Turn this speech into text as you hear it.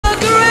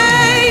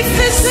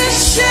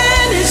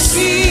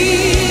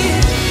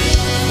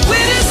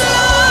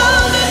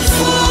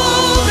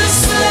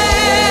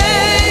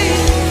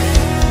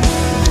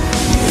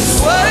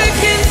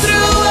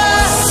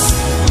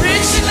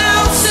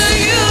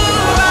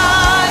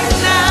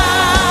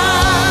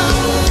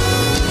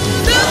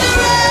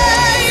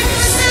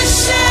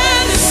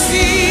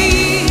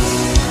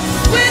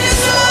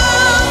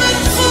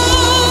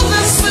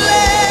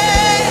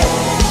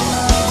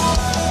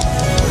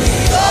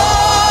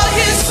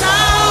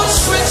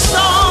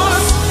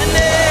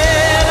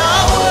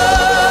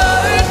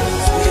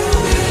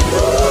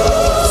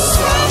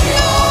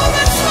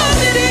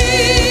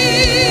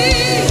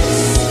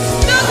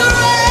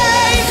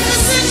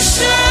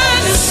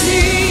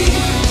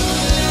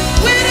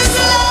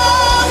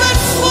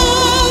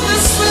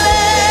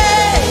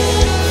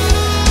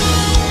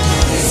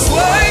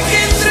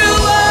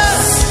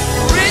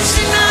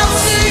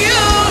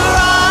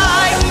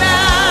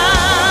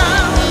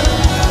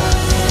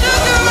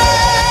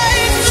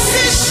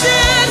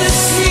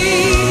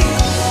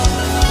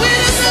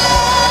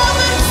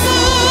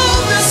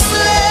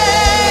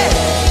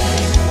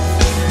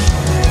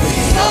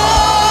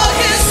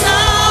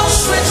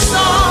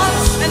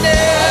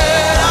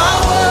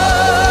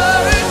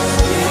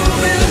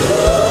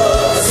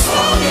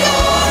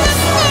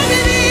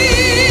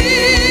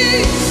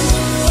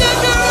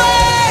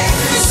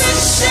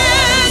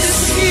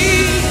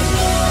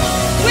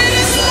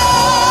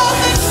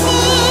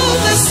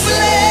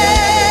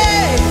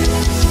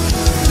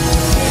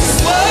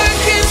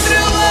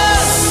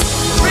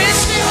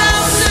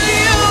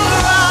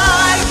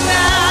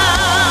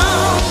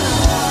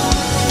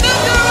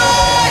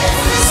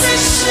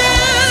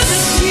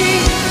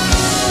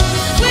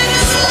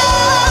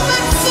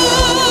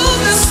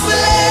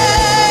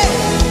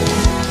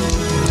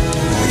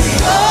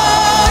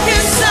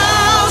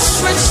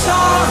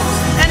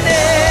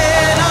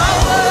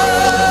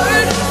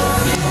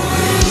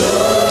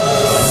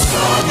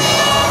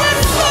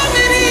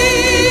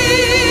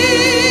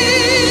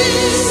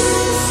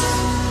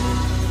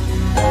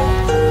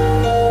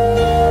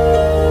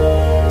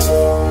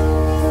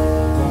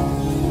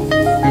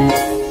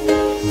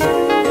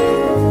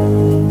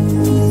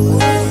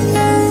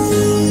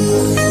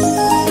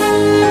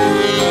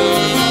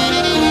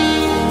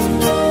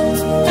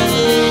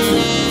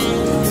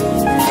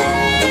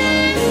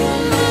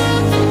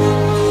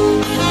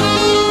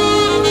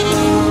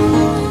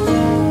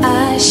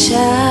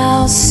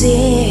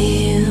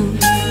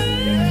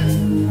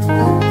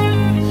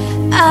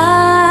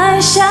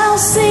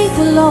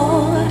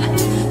Lord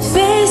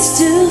face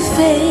to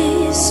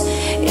face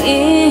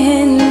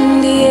in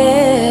the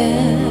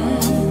air.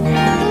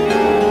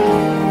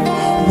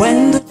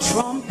 When the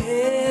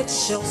trumpet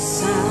shall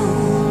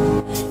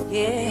sound,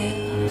 yeah,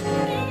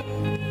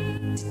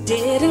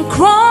 didn't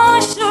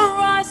crush your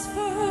eyes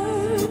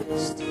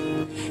first,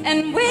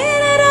 and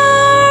with it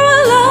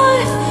our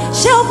life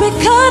shall be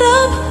caught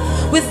up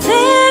with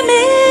them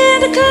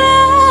in the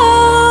clouds.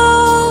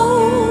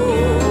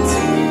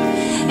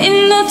 In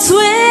the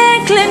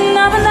twinkling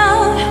of an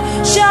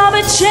eye shall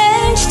be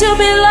changed to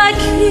be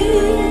like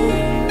you.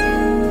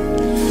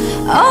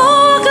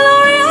 Oh,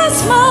 glorious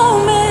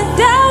moment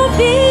that will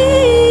be.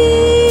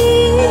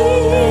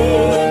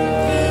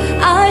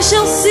 I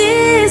shall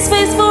see His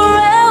face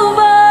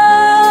forever,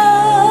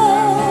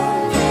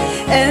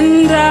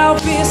 and I'll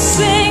be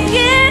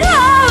singing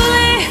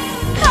holy,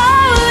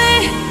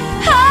 holy,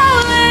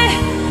 holy,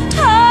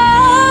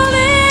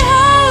 holy,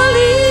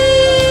 holy.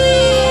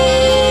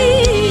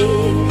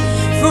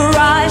 For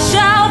I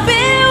shall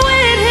be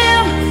with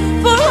Him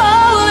for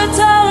all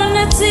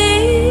eternity.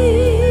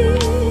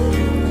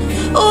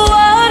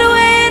 World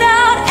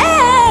without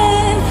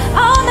end,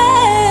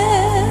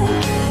 amen.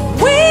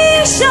 We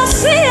shall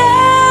see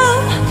Him.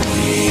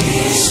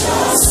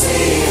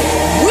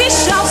 We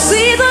shall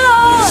see the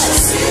Lord.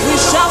 We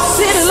shall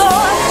see the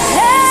Lord.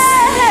 Yeah.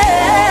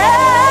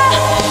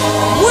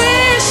 We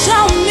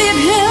shall meet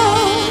Him.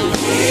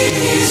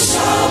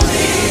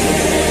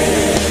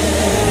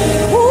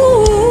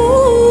 Ooh.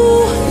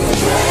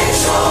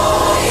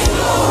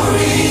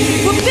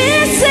 We'll be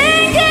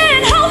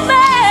singing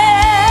holy,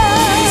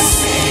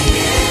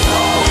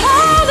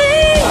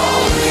 holy,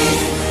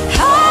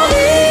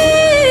 holy.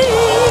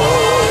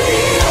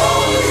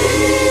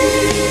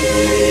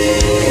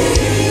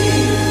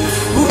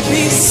 We'll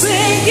be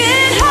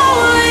singing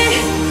holy,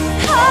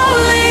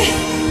 holy,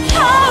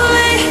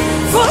 holy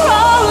for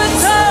all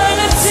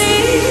eternity.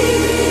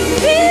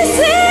 Be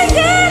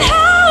singing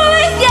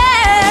holy,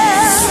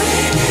 yeah.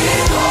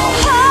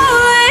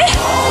 Holy,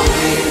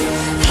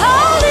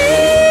 holy,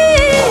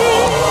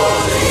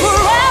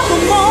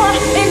 forevermore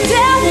and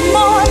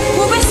evermore.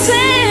 We'll be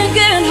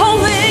singing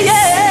holy,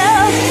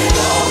 yeah.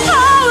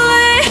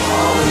 Holy,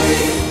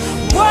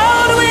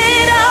 world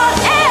without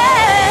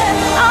end,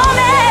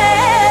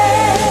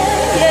 amen.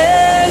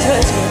 Yes,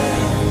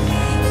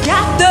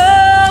 got the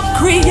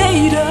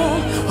Creator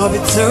of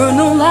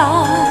eternal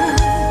life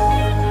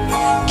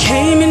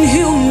came in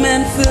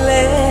human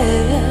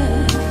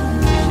flesh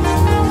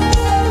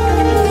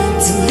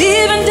to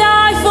live and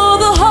die for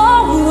the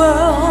whole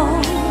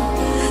world,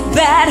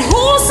 that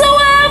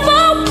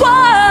whosoever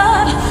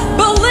would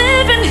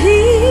believe in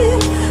Him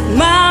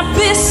might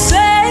be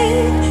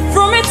saved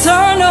from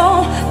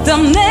eternal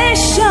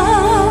damnation.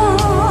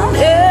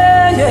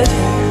 Yeah, yeah.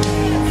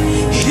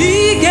 He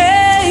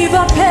gave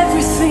up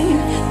everything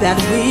that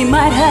we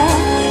might have,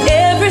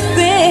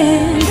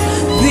 everything.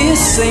 This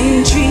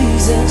same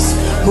Jesus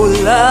who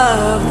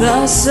loved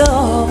us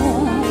so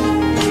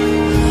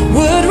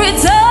would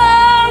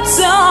return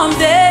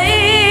someday.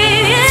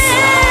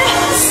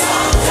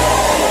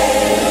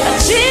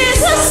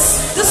 Jesus,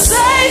 the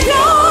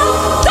Savior,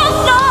 the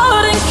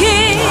Lord and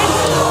King.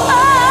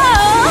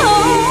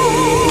 Oh,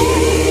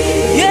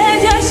 yeah,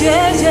 yeah,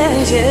 yeah, yeah,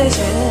 yeah,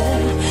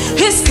 yeah.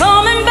 He's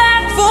coming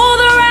back for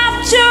the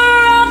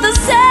rapture of the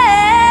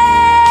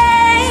saints.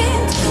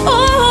 Oh,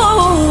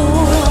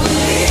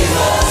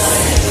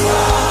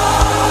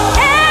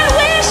 and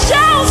we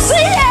shall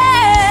see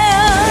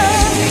Him.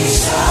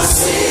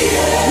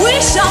 We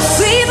shall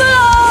see the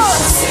Lord.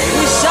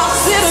 We shall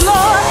see the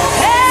Lord.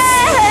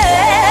 Hey,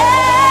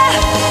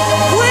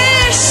 we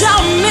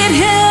shall meet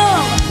Him.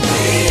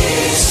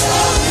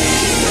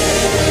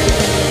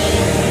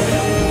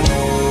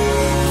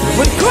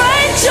 With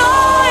great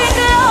joy and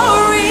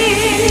glory,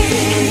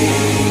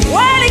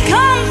 when He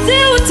comes to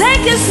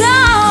take His own.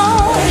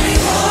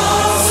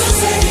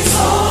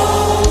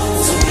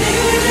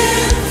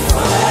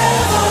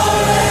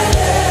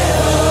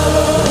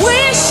 We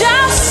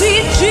shall see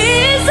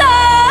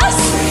Jesus.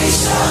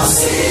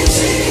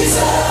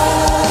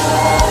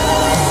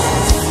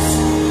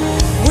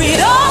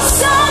 With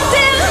awesome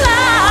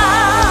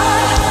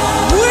delight,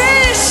 we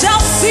shall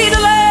see the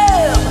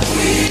Lamb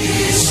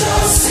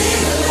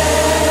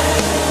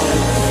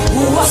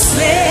who was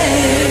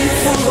slain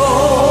for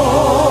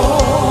all.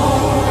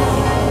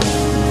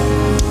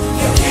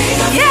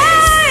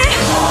 Yeah,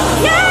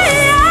 yeah,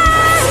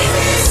 yeah.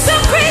 The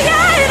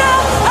Creator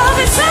of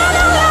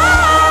eternal life.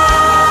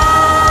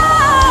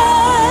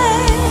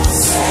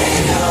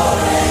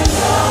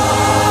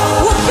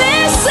 We'll be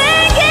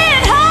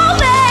singing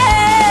holy,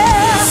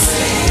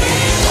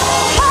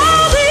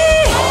 holy,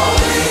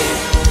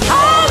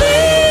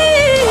 holy,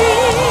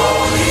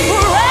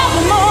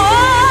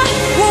 forevermore.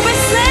 We'll be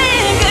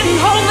singing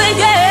holy,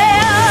 yeah.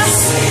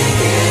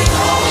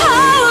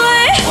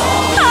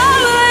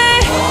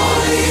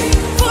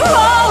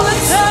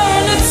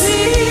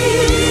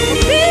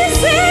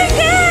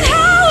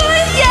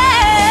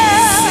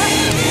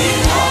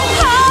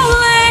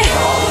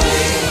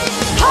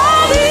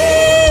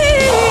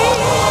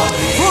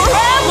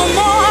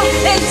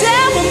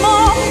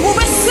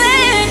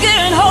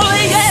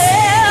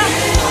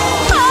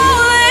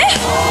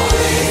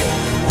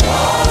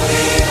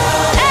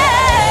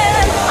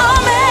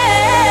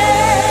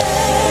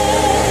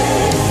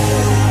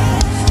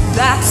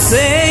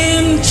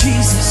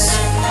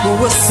 who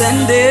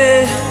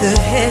ascended the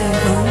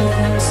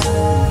heavens.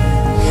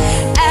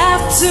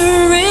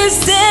 After his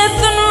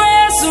death and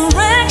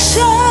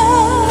resurrection,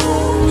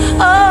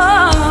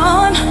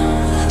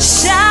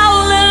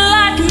 shouting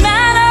like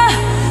manna,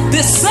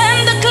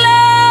 descend the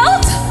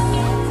cloud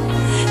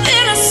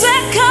in a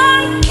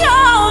second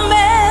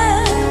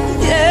coming.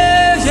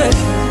 Yeah, yeah.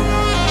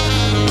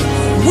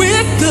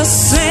 With the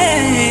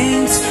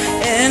saints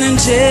and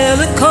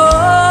angelic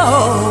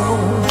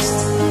host,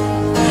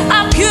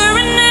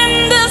 appearing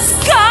in the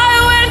sky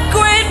with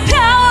great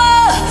power,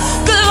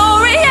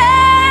 glory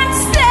and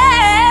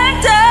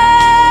splendor.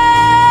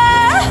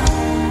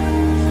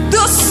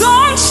 The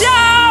sun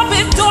shall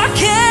be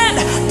darkened,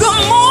 the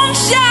moon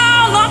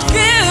shall not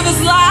give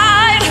his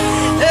light,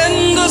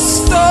 and the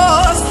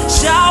stars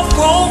shall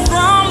fall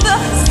from the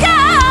sky.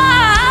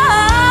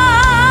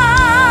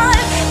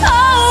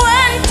 Oh,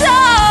 and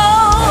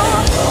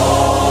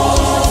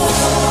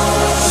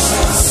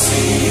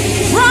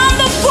from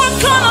the four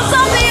corners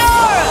of the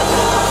earth,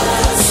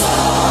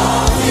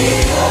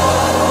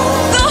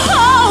 the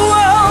whole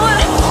world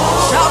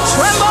shall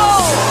tremble.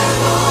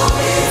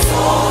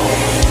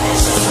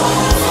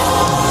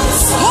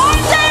 Whom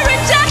they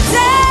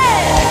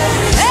rejected,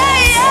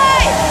 hey,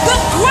 hey, the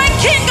great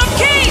King of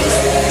Kings,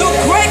 the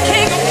great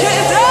King of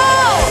Kings,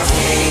 oh,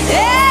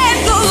 yeah,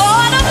 the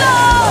Lord of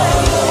Lords,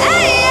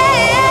 hey,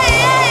 hey, hey,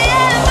 hey,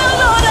 hey, the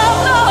Lord of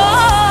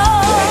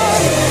Lords.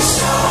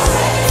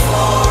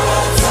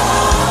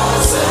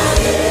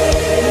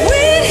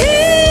 With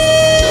him,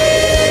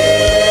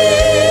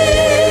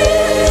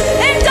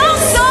 and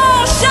also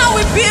shall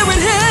we be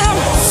with him.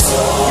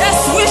 Yes,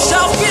 we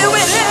shall be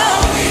with him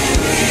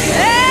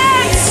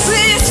and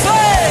see his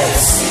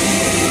face.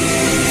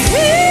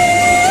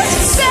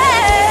 His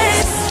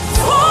face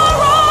for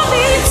all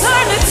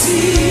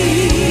eternity.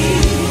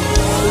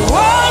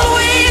 World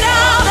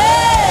without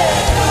end.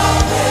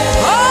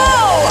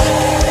 Oh,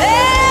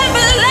 and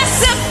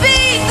blessed be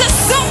the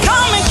soon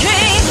coming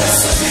King.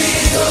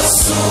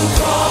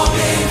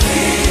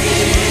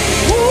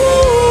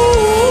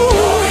 Ooh,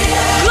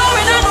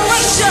 glory and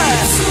adoration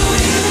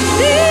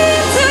be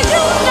to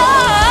you,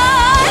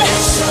 Lord.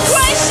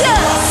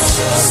 Gracious,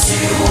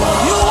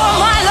 you are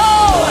my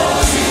Lord.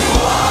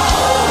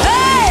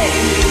 Hey,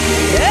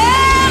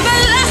 and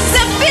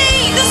blessed be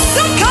the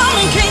soon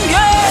coming King.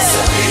 Yes.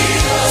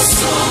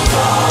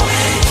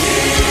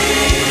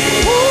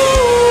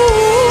 Ooh,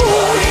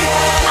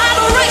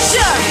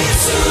 adoration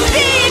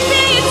be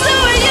to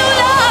you,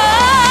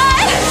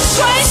 Lord.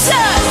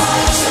 Gracious,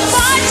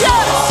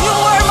 righteous, you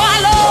are my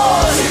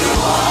Lord.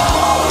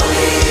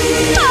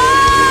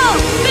 Oh,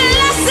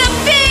 blessed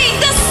be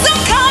the soon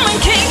coming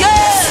King.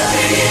 Yes.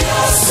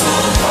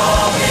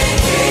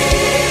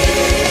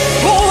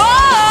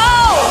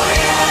 Whoa,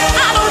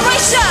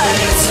 adoration,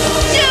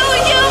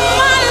 you,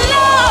 my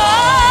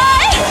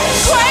Lord.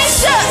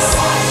 Gracious,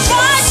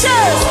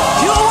 righteous,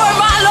 you are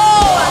my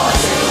Lord.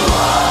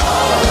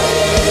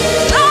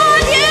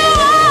 Lord, you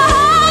are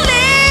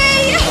holy,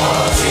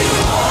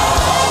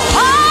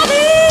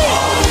 holy,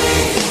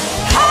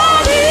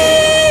 holy,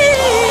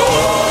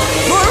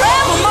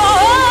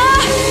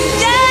 forevermore.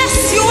 Yes,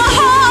 you are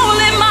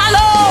holy, my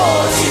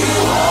Lord.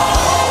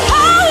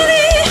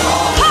 Holy,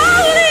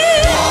 holy,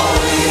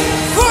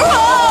 for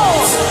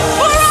all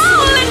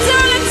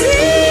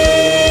eternity.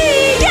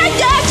 Yeah,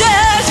 yeah,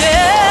 yeah,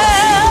 yeah.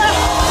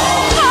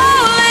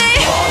 Holy,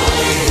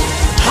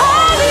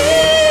 holy,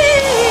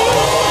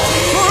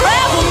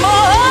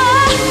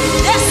 forevermore.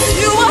 Yes,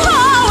 you are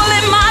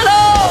holy, my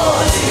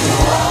Lord.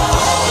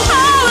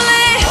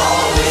 Holy,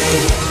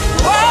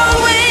 world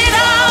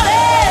without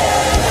end,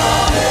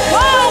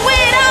 world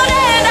without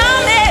end,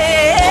 amen.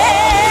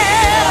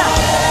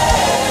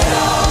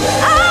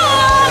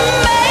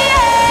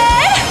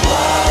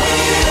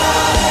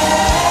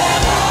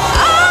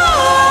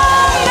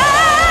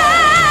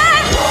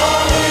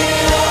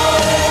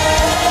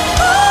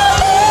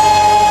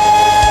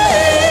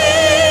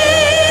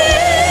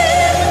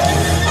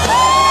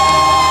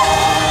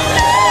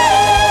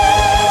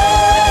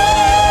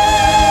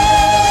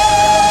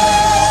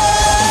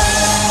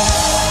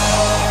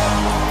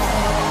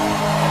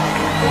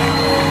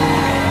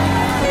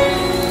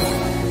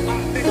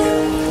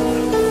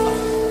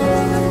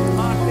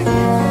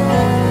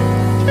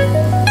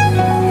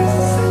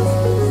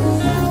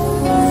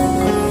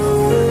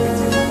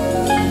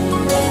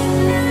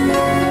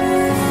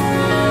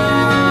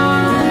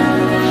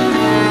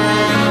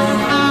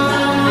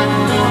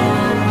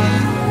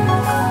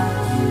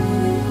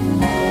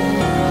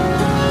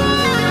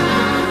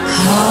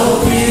 How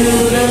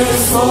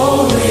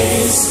beautiful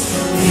is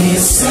the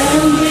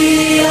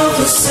assembly of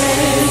the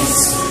saints,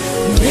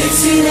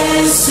 lifting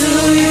hands to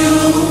you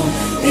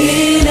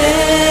in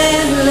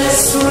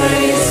endless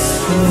praise.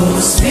 The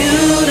most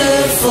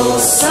beautiful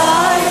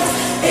sight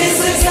is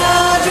the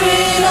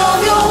gathering of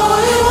your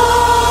holy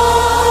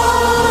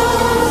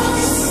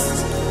ones.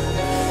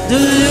 The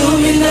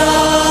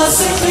luminous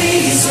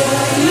ecclesia,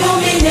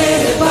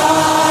 illuminated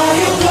by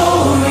your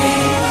glory,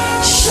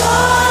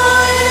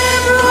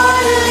 shining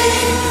brightly,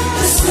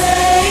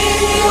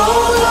 displaying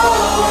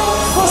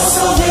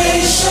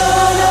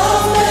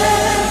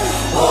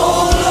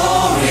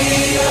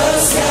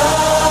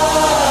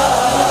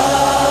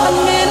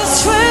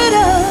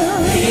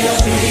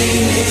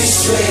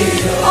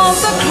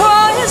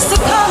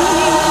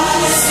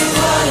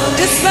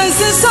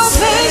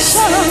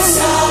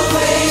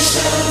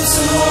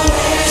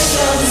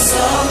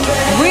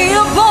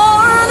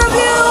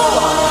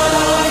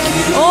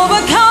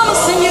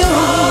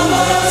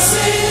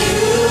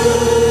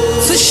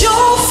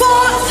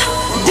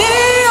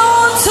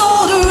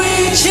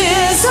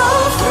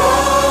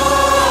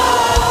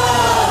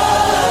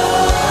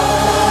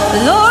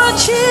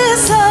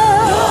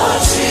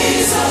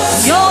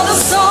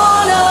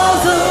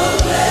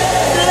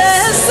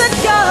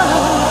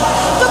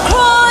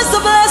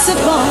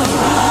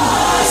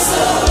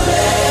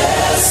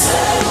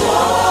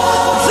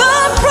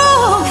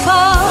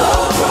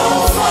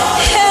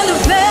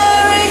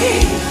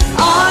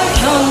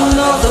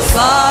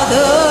far